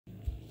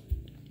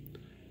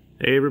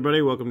Hey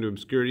everybody, welcome to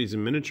Obscurities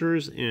and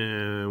Miniatures,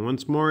 and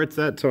once more it's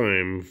that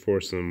time for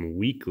some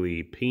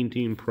weekly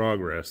painting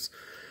progress.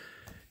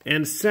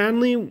 And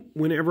sadly,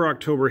 whenever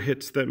October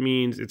hits, that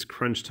means it's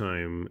crunch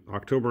time.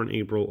 October and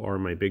April are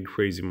my big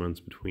crazy months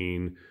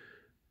between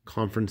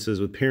conferences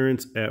with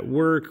parents at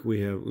work.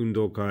 We have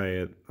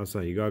Undokai at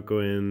Asahi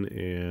Gakuen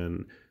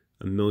and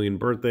a million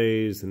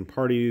birthdays and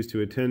parties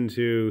to attend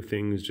to.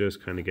 Things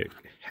just kind of get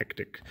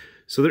hectic.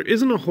 So there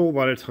isn't a whole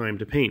lot of time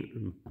to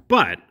paint,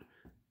 but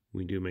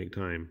we do make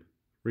time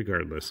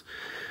regardless.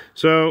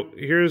 So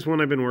here's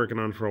one I've been working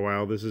on for a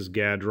while. This is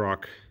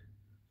Gadrock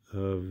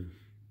of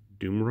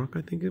Doomrock,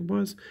 I think it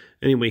was.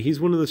 Anyway, he's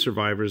one of the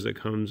survivors that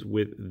comes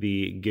with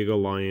the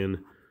Giga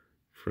Lion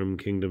from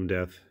Kingdom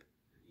Death.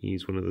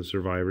 He's one of the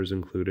survivors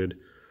included.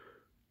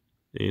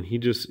 And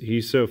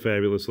he's so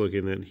fabulous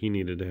looking that he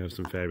needed to have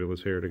some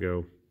fabulous hair to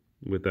go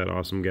with that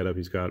awesome getup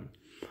he's got.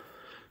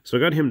 So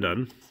I got him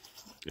done.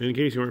 And in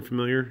case you aren't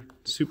familiar,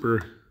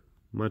 super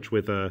much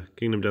with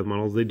Kingdom Death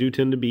models, they do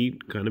tend to be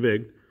kind of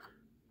big,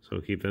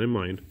 so keep that in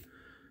mind.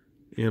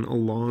 And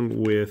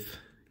along with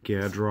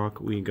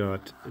Gadrock, we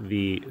got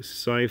the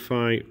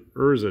Sci-Fi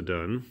Urza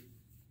done.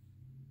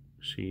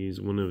 She's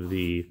one of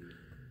the...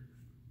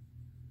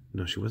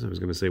 No, she wasn't. I was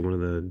going to say one of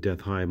the Death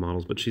High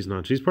models, but she's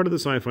not. She's part of the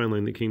Sci-Fi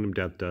line that Kingdom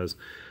Death does.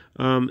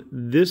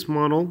 This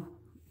model,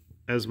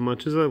 as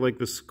much as I like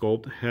the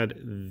sculpt, had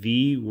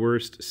the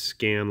worst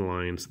scan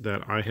lines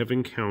that I have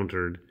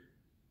encountered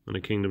on a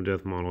Kingdom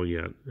Death model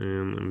yet.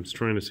 And I'm just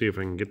trying to see if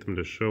I can get them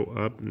to show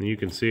up. And you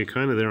can see it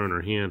kind of there on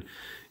her hand.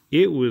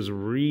 It was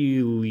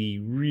really,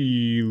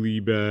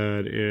 really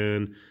bad.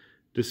 And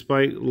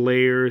despite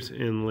layers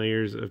and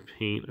layers of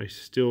paint, I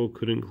still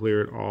couldn't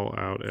clear it all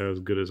out as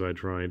good as I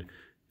tried.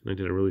 And I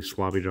did a really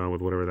sloppy job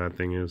with whatever that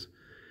thing is.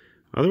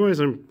 Otherwise,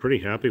 I'm pretty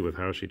happy with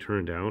how she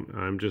turned out.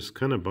 I'm just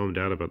kind of bummed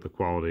out about the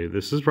quality.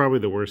 This is probably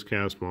the worst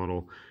cast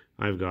model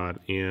I've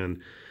got.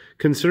 And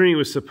considering it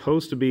was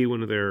supposed to be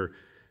one of their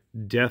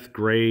death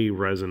gray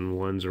resin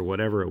ones or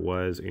whatever it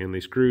was, and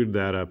they screwed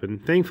that up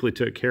and thankfully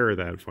took care of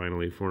that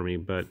finally for me,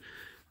 but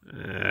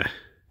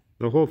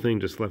the whole thing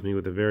just left me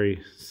with a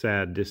very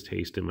sad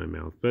distaste in my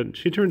mouth. But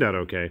she turned out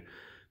okay.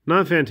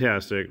 Not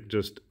fantastic,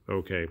 just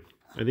okay.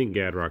 I think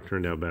Gadrock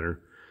turned out better.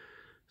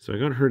 So I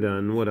got her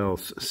done. What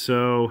else?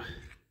 So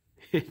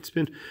it's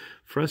been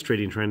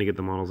frustrating trying to get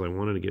the models I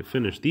wanted to get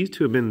finished. These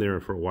two have been there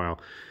for a while.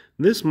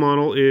 This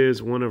model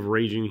is one of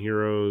Raging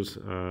Heroes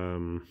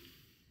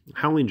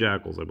Howling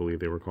Jackals, I believe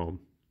they were called.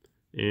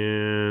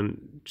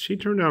 And she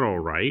turned out all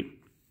right.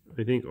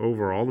 I think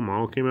overall the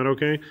model came out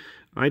okay.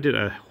 I did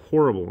a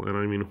horrible, and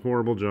I mean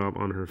horrible job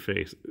on her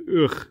face.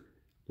 Ugh,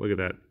 look at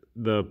that.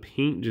 The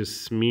paint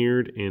just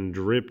smeared and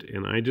dripped,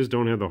 and I just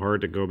don't have the heart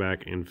to go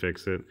back and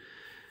fix it.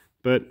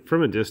 But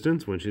from a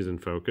distance, when she's in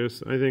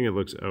focus, I think it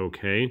looks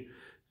okay.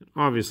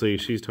 Obviously,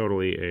 she's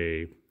totally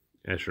a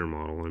Escher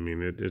model. I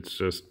mean, it's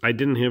just... I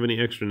didn't have any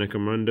extra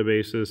Necromunda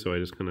bases, so I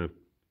just kind of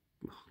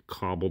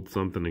cobbled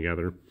something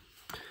together.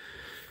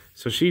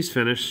 So she's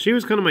finished. She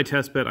was kind of my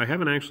test bed. I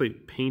haven't actually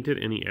painted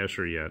any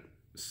Escher yet.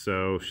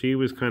 So she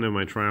was kind of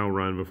my trial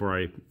run before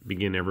I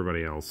begin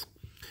everybody else.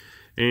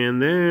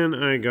 And then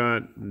I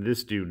got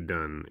this dude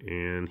done.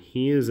 And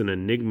he is an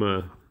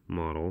Enigma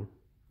model.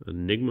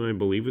 Enigma, I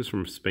believe, is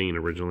from Spain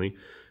originally.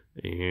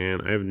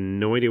 And I have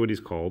no idea what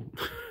he's called,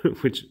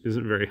 which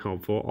isn't very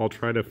helpful. I'll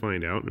try to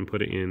find out and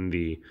put it in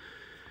the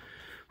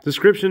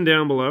description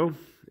down below.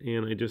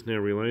 And I just now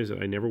realized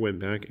that I never went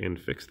back and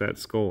fixed that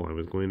skull. I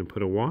was going to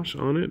put a wash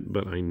on it,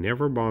 but I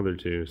never bothered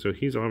to. So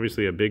he's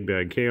obviously a big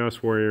bad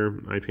Chaos Warrior.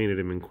 I painted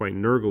him in quite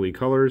nurgly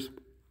colors.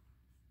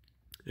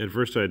 At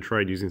first I had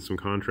tried using some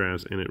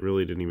contrast, and it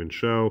really didn't even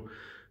show.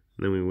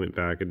 And then we went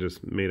back and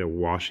just made a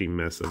washy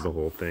mess of the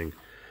whole thing.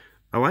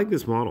 I like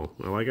this model.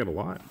 I like it a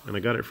lot. And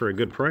I got it for a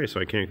good price, so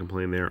I can't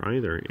complain there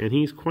either. And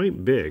he's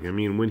quite big. I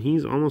mean, when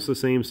he's almost the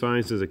same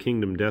size as a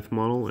Kingdom Death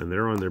model, and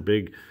they're on their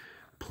big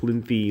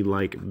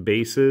plinthy-like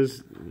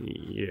bases,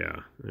 yeah,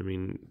 I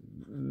mean,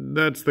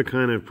 that's the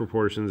kind of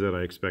proportions that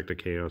I expect a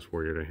Chaos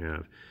Warrior to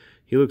have.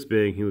 He looks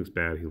big, he looks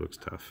bad, he looks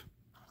tough.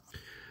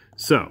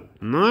 So,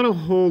 not a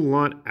whole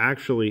lot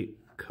actually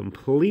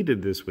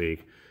completed this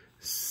week.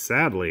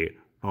 Sadly,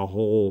 a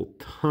whole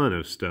ton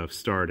of stuff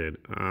started.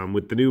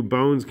 With the new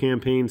Bones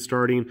campaign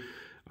starting,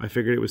 I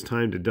figured it was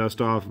time to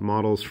dust off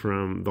models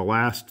from the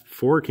last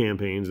 4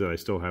 campaigns that I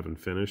still haven't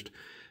finished.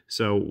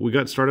 So we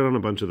got started on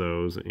a bunch of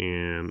those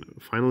and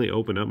finally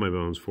opened up my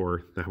Bones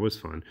for. That was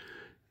fun.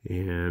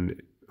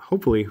 And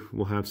hopefully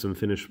we'll have some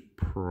finished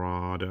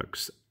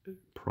projects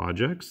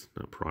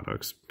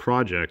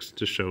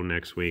to show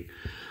next week.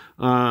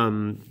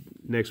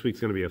 Next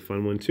week's going to be a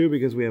fun one too,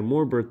 because we have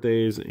more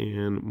birthdays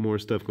and more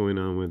stuff going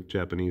on with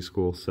Japanese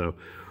school. So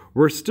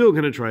we're still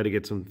going to try to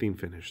get something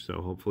finished. So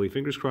hopefully,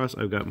 fingers crossed,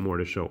 I've got more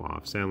to show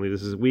off. Sadly,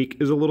 this week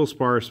is a little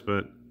sparse,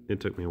 but it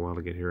took me a while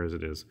to get here as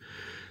it is.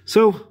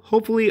 So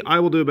hopefully I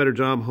will do a better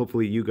job.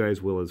 Hopefully you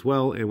guys will as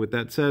well. And with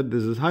that said,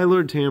 this is High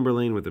Lord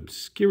Tamberlane with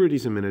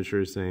Obscurities and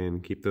Miniatures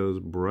saying keep those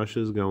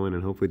brushes going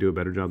and hopefully do a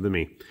better job than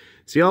me.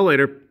 See y'all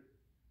later.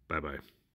 Bye-bye.